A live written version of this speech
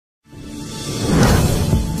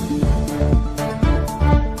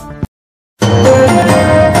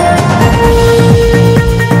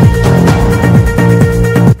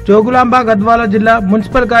జోగులాంబ గద్వాల జిల్లా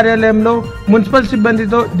మున్సిపల్ కార్యాలయంలో మున్సిపల్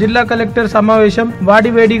సిబ్బందితో జిల్లా కలెక్టర్ సమావేశం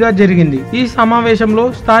వాడివేడిగా జరిగింది। ఈ సమావేశంలో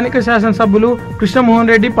స్థానిక శాసనసభ్యులు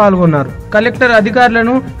కృష్ణమోహన్ రెడ్డి పాల్గొన్నారు। కలెక్టర్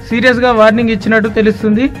అధికారులను సీరియస్ గా వార్నింగ్ ఇచ్చినట్టు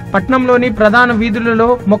తెలుస్తుంది। పట్నంలోని ప్రధాన వీధులలో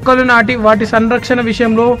మొక్కలు నాటి వాటి సంరక్షణ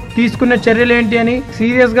విషయంలో తీసుకున్న చర్యలేంటి అని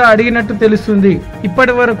సీరియస్ గా అడిగినట్టు తెలుస్తుంది।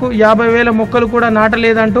 ఇప్పటి వరకు 50,000 మొక్కలు కూడా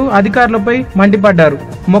నాటలేదంటూ అధికారులపై మండిపడ్డారు।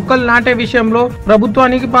 మొక్కలు నాటే విషయంలో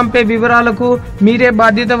ప్రభుత్వానికి పంపే వివరాలకు మీరే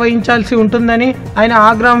బాధ్యత వహించాల్సి ఉంటుందని ఆయన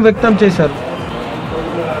ఆగ్రహం వ్యక్తం చేశారు।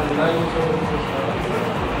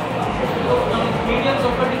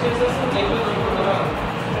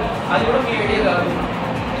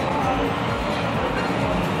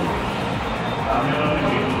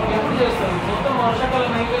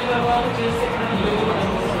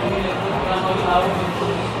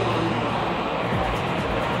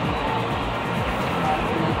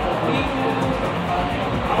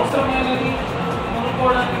 అవసరమైనది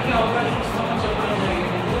కొనుక్కోవడానికి అవకాశం ఇస్తామని చెప్పడం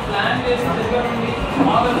జరిగింది। ప్లాన్ చేసి దగ్గర నుండి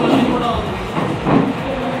ఆర్డర్ క్వశ్చన్ కూడా ఉంది।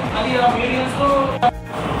 అది ఆ మీడియాస్లో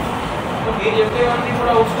మీరు చెప్పేవన్నీ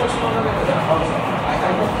కూడా అవుట్స్కట్స్లో ఉన్నాయి కదా।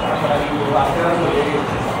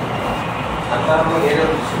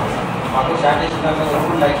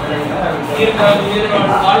 మీరు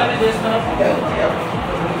వాళ్ళనే చేస్తున్నారు।